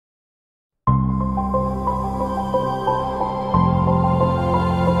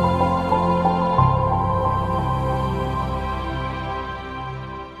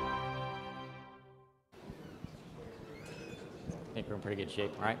good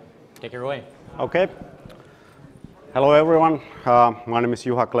shape. All right, take it away. Okay. Hello, everyone. My name is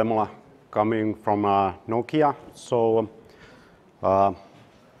Juha Klemola, coming from Nokia. So I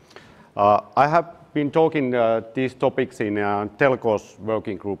have been talking these topics in Telco's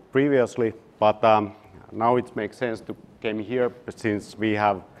working group previously, but now it makes sense to come here since we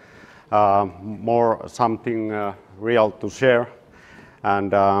have more something real to share,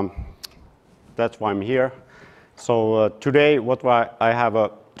 and that's why I'm here. So today, what I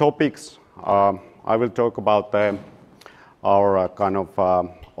have topics. I will talk about our kind of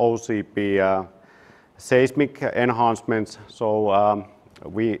OCP seismic enhancements. So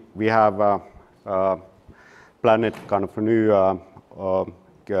we have planned kind of a new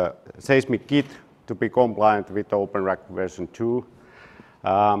seismic kit to be compliant with OpenRAC version 2.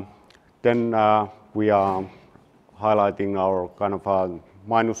 Then we are highlighting our kind of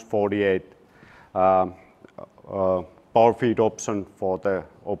 -48 power feed option for the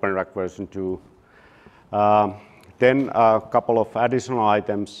OpenRAC version 2. Then a couple of additional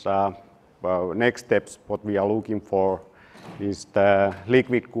items. Next steps, what we are looking for is the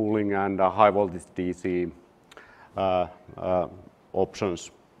liquid cooling and high voltage DC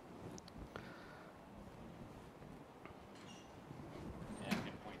options. Yeah, you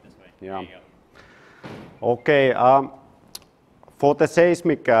can point this way. Yeah. There you go. Okay. For the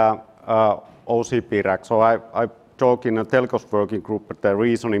seismic OCP rack, so I talk in a Telco's working group, but the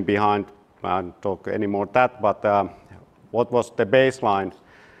reasoning behind, I don't talk any more that, but what was the baseline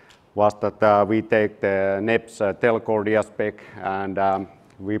was that we take the NEBS Telco dia spec and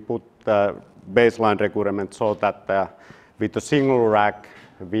we put the baseline requirement so that with a single rack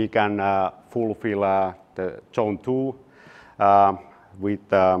we can fulfill the Zone 2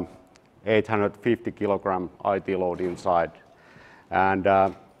 with 850 kilogram IT load inside. And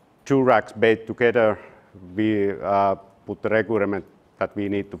two racks baked together, we put the requirement that we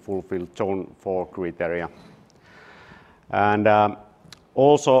need to fulfill Zone 4 criteria. And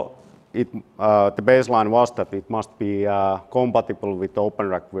also, the baseline was that it must be compatible with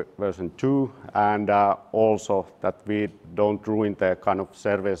OpenRAC version 2, and also that we don't ruin the kind of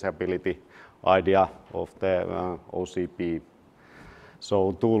serviceability idea of the OCP.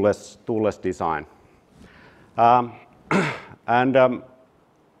 So toolless design.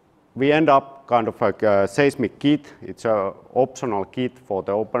 We end up kind of like a seismic kit. It's an optional kit for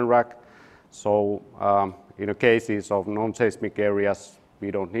the OpenRAC. So in the cases of non-seismic areas,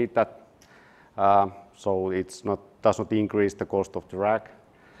 we don't need that. So it's does not increase the cost of the rack.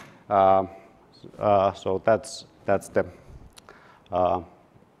 So that's the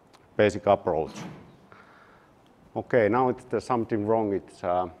basic approach. Okay, now there's something wrong. It's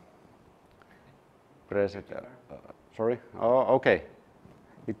preset. Sorry. Oh, okay.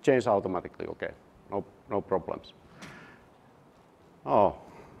 It changed automatically. Okay, no problems. Oh,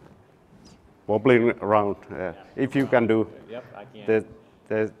 wobbling around. If you can do. Yep, I can. Is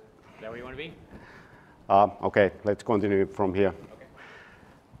that where you want to be? Okay, let's continue from here.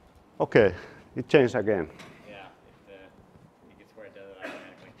 Okay, it changed again. Yeah, you can swear it does it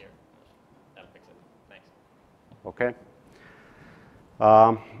automatically here. That'll fix it. Thanks. Okay.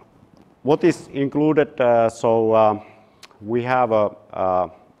 What is included? So we have a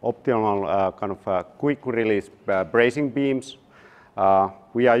optional kind of quick release bracing beams.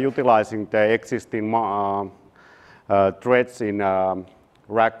 We are utilizing the existing threads in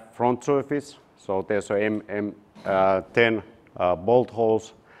rack front surface. So there's a M10 bolt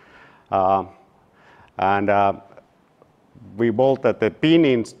holes, and we bolted the pin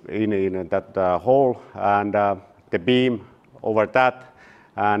in that hole and the beam over that,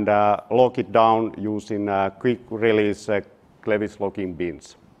 and lock it down using quick release clevis locking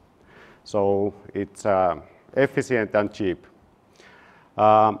beams. So it's efficient and cheap.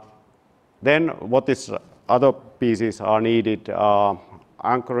 Then what is other pieces are needed?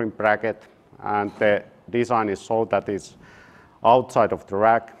 Anchoring bracket, and the design is so that it's outside of the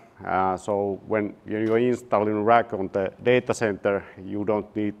rack. So when you're installing a rack on the data center, you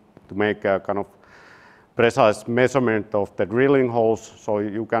don't need to make a kind of precise measurement of the drilling holes. So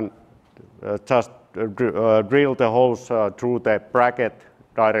you can just drill the holes through the bracket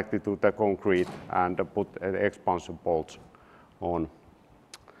directly to the concrete and put expansion bolts on.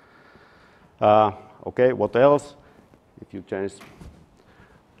 Okay, what else? If you change.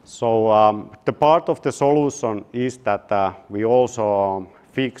 So the part of the solution is that we also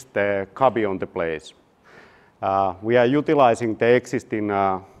fix the cubby on the place. We are utilizing the existing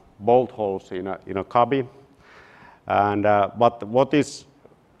bolt holes in a cubby, and but what is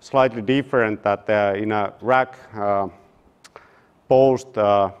slightly different that in a rack post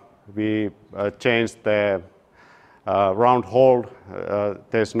we changed the round hole.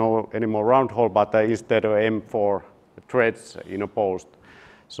 There's no any more round hole, but instead of M4 threads in a post.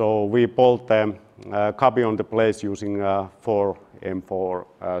 So we bolt the cubby on the place using 4 M4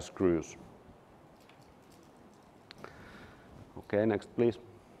 screws. Okay, next please.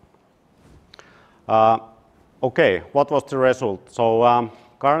 Okay, what was the result? So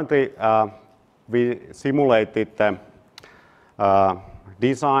currently we simulated the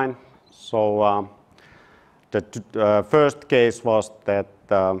design. So the first case was that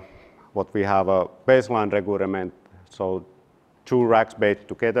what we have a baseline requirement, so 2 racks based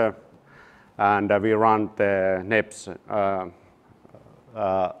together, and we run the NEBS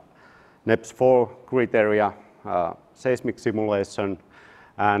 4 criteria seismic simulation,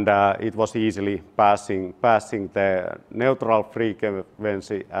 and it was easily passing the neutral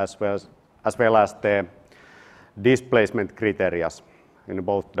frequency as well as the displacement criteria in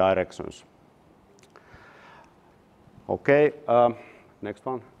both directions. Okay, next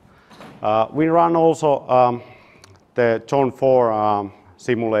one. We run also the Zone-4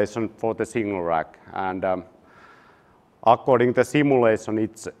 simulation for the single rack, and according to the simulation,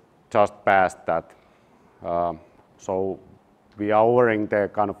 it's just past that. So we are overing the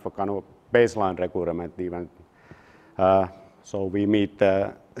kind of baseline requirement even. So we meet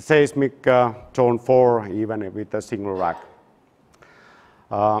the seismic Zone-4 even with a single rack.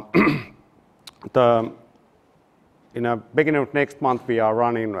 In the beginning of next month, we are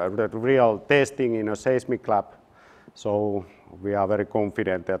running the real testing in a seismic lab. So we are very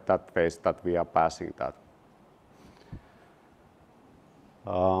confident at that phase that we are passing that.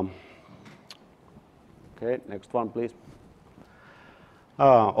 Okay, next one, please.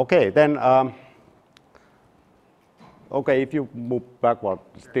 Okay, then, okay, if you move backward,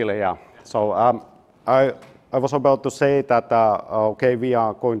 still, yeah. So I was about to say that, okay, we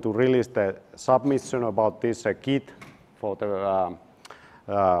are going to release the submission about this kit for the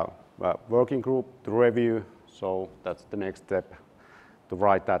working group to review. So that's the next step to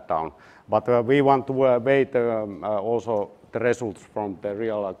write that down. But we want to wait also the results from the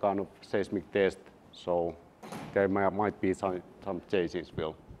real kind of seismic test. So there might be some changes,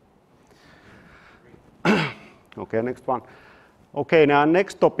 Will. Okay, next one. Okay, now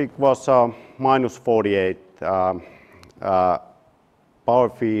next topic was minus 48 power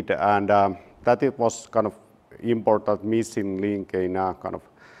feed, and that it was kind of important missing link in kind of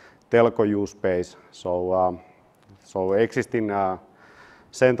telco use space. So so existing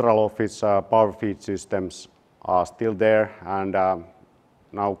central office power feed systems are still there, and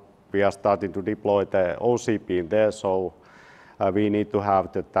now we are starting to deploy the OCP in there. So we need to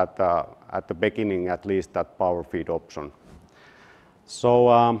have that at the beginning, at least, that power feed option.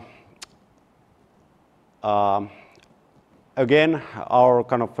 So again, our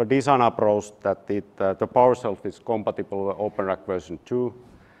kind of design approach that the power shelf is compatible with OpenRack version 2,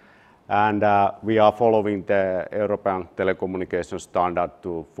 and we are following the European telecommunication standard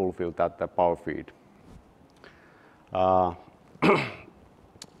to fulfill that power feed.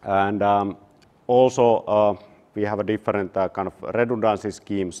 And also we have a different kind of redundancy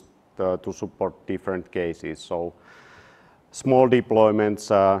schemes to support different cases. So small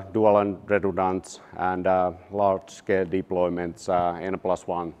deployments, dual and redundant, and large-scale deployments,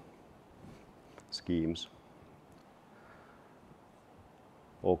 N+1 schemes.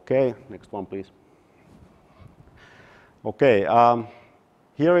 Okay, next one, please. Okay,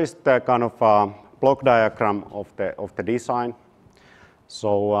 here is the kind of block diagram of the design.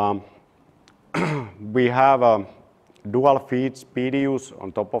 So we have dual feeds PDUs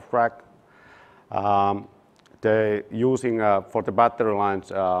on top of rack. They're using for the battery lines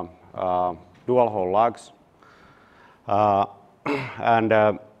dual hole lugs, and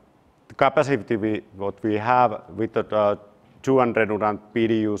the capacity what we have with the 2 and redundant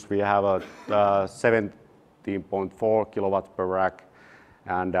PDUs, we have a 17.4 kilowatts per rack,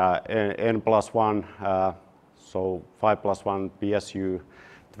 and N+1, so 5+1 PSU,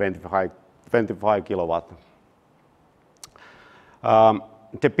 25 kilowatt.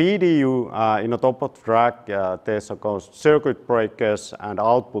 The PDU in the top of the rack, there's circuit breakers and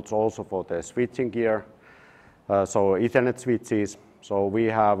outputs also for the switching gear, so Ethernet switches. So we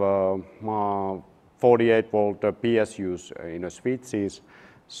have 48-volt PSUs in the switches.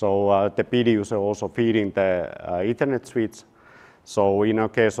 So the PDUs are also feeding the Ethernet switch. So in a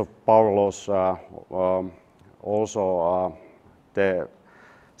case of power loss, also the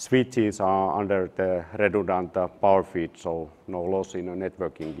switches are under the redundant power feed, so no loss in a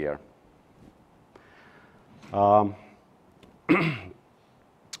networking gear.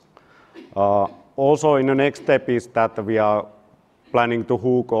 Also, in the next step is that we are planning to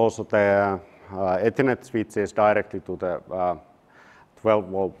hook also the Ethernet switches directly to the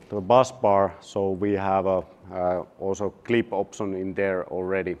 12-volt bus bar, so we have also clip option in there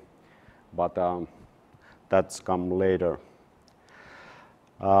already, but that's come later.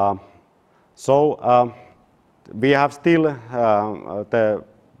 We have still the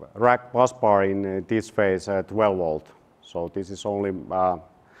rack bus bar in this phase at 12 volt, so this is only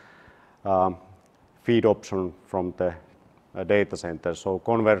feed option from the data center. So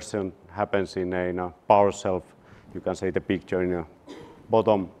conversion happens in a power shelf. You can see the picture in the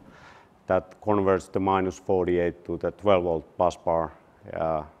bottom that converts the -48 to the 12 volt bus bar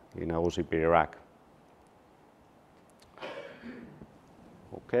in an OCP rack.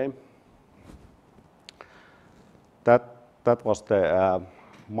 Okay. That was the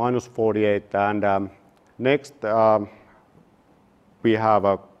 -48, and next we have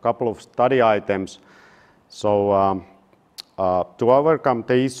a couple of study items. So to overcome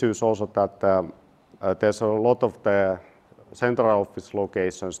the issues also that there's a lot of the central office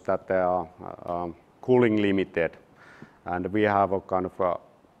locations that they are cooling limited, and we have a kind of a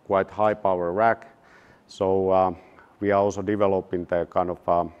quite high power rack. So we are also developing the kind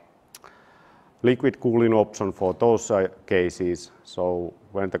of liquid cooling option for those cases. So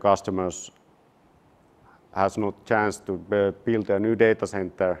when the customers has no chance to build a new data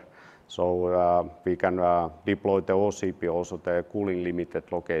center, so we can deploy the OCP also the cooling limited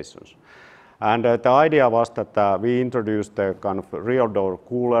locations. And the idea was that we introduced the kind of rear door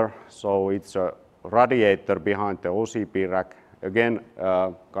cooler, so it's a radiator behind the OCP rack, again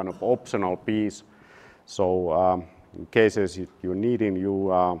kind of optional piece. So in cases you needing,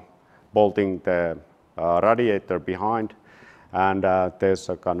 you bolting the radiator behind, and there's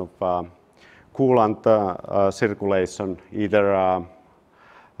a kind of coolant circulation either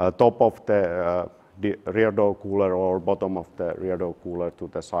top of the rear door cooler or bottom of the rear door cooler to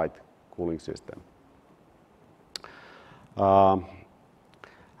the side cooling system.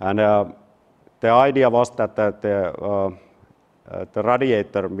 And the idea was that the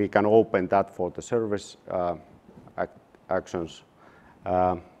radiator, we can open that for the service actions.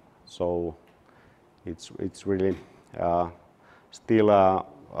 So it's really still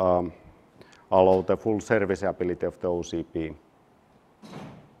allow the full serviceability of the OCP.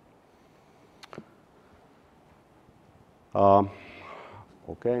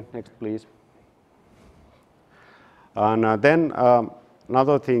 Okay, next please. And then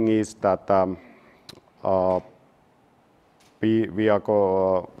another thing is that we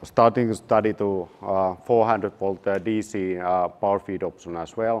are starting to study to 400 volt DC power feed option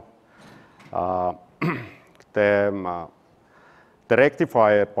as well. The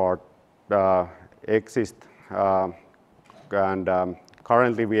rectifier part exists, and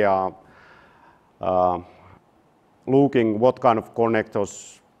currently we are looking what kind of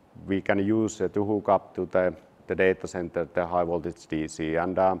connectors we can use to hook up to the data center, the high voltage DC.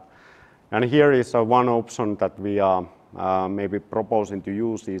 And here is one option that we are maybe proposing to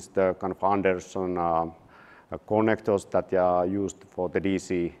use is the kind of Anderson connectors that are used for the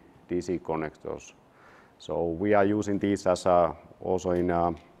DC connectors. So we are using these as also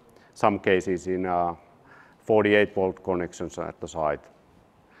in some cases in 48 volt connections at the site.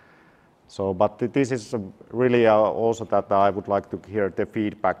 So, but this is really also that I would like to hear the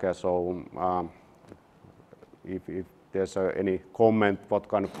feedback. So if there's any comment what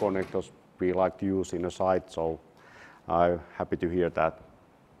kind of connectors we like to use in a site, so I'm happy to hear that.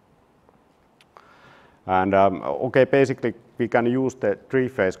 And okay, basically we can use the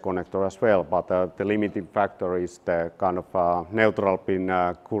three-phase connector as well, but the limiting factor is the kind of neutral pin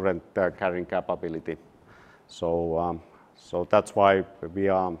current carrying capability. So so that's why we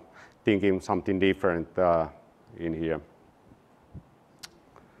are thinking something different in here.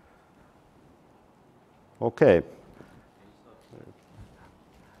 Okay.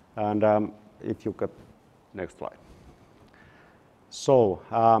 And if you get next slide. So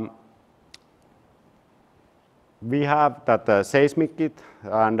we have that seismic kit,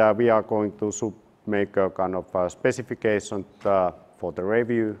 and we are going to make a kind of specification for the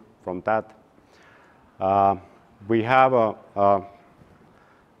review from that. We have a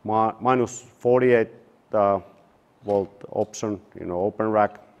minus 48 volt option, open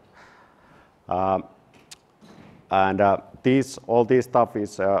rack, and all this stuff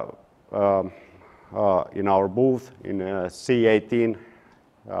is in our booth in C18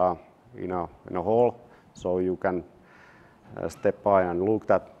 in a hall, so you can step by and look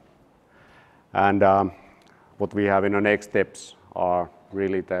that. And what we have in the next steps are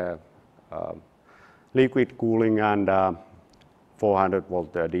really the liquid cooling and 400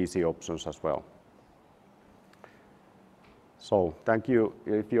 volt DC options as well. So thank you.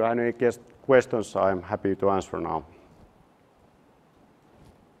 If you have any questions, I'm happy to answer now.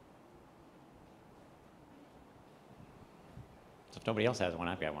 So if nobody else has one,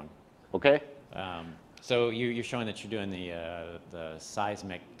 I've got one. Okay. So you're showing that you're doing the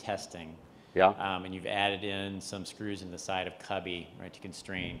seismic testing. Yeah. And you've added in some screws in the side of cubby, right, to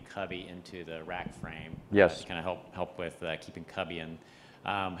constrain cubby into the rack frame. Yes. To kind of help with keeping cubby in.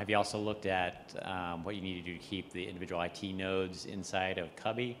 Have you also looked at what you need to do to keep the individual IT nodes inside of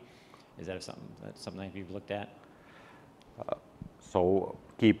cubby? Is that something that you've looked at? So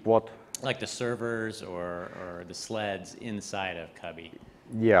keep what? Like the servers or the sleds inside of cubby.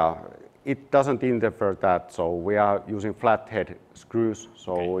 Yeah, it doesn't interfere that. So we are using flathead screws,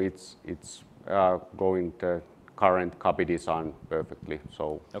 so Okay. it's going the current cubby design perfectly.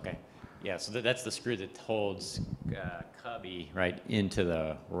 So Okay. Yeah, so that's the screw that holds cubby right into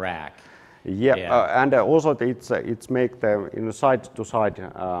the rack. yeah, Yeah. and also it's make the side to side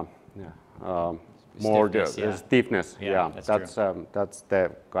more Stiffness, yeah. stiffness. Yeah, Yeah, that's that's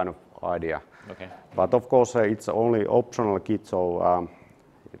the kind of idea. Okay. But of course, it's only optional kit, so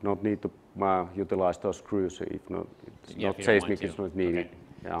you don't need to utilize those screws if not. It's Yeah, not if you don't want seismic to. is not needed. Okay.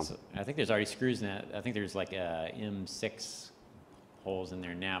 Yeah. So I think there's already screws in that. I think there's like M6 holes in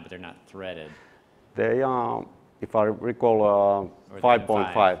there now, but they're not threaded. They are, if I recall, Or the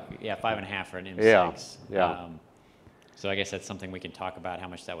 5.5. Yeah, 5.5 for an M6. Yeah, yeah. So I guess that's something we can talk about, how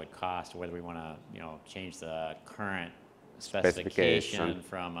much that would cost, whether we want to, change the current specification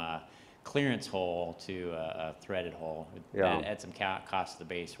from a clearance hole to a threaded hole. Yeah. Add some cost to the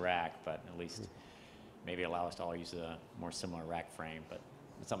base rack, but at least maybe allow us to all use a more similar rack frame. But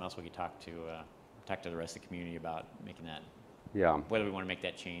it's something else we could talk to the rest of the community about making that. Yeah. Whether we want to make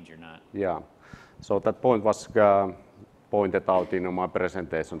that change or not. Yeah. So that point was pointed out in my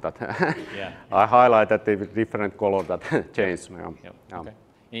presentation that Yeah. I highlighted the different color that changed. Yeah. Yep. Yeah. Okay.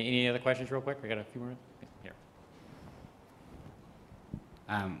 Any other questions real quick? We got a few more. Here.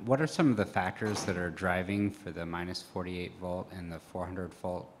 What are some of the factors that are driving for the minus 48 volt and the 400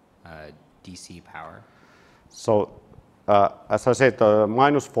 volt DC power? So as I said,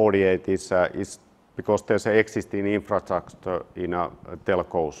 minus 48 is because there's an existing infrastructure in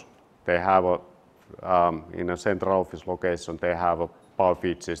telcos. They have in a central office location, they have a power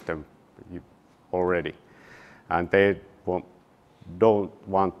feed system already, and they don't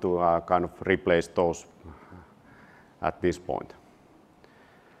want to kind of replace those at this point.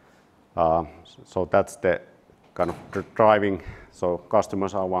 So that's the kind of driving. So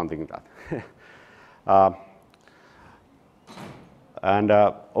customers are wanting that. And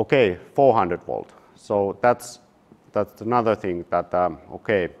okay, 400 volt. So that's another thing that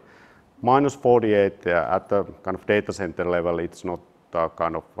okay, minus 48 at the kind of data center level, it's not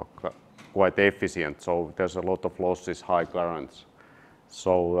kind of quite efficient. So there's a lot of losses, high currents.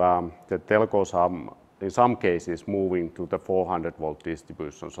 So the telcos are in some cases moving to the 400 volt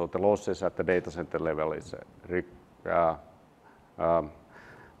distribution. So the losses at the data center level is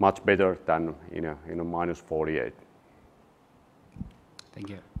much better than in a minus 48. Thank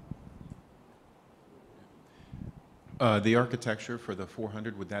you. The architecture for the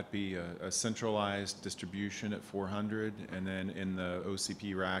 400, would that be a centralized distribution at 400, and then in the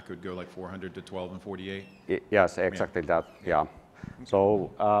OCP rack it would go like 400 to 12 and 48? Yes, exactly that. Yeah.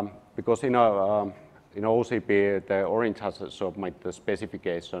 So because in OCP, the Orange has submitted the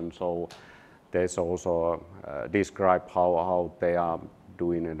specification, so there's also describe how they are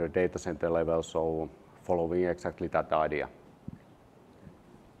doing in the data center level. So following exactly that idea.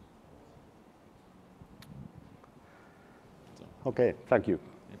 Okay, thank you.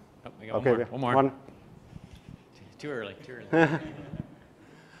 Oh, we got Okay, one more. one. Too early.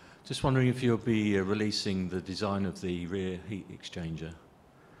 Just wondering if you'll be releasing the design of the rear heat exchanger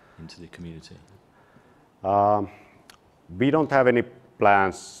into the community. We don't have any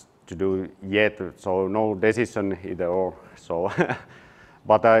plans to do yet, so no decision either or. So,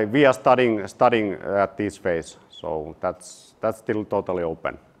 but we are studying at this phase, so that's still totally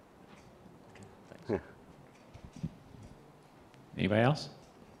open. Anybody else?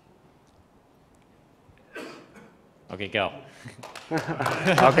 Okay, go.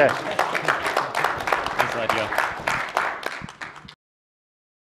 Okay. Thanks a lot, Joe.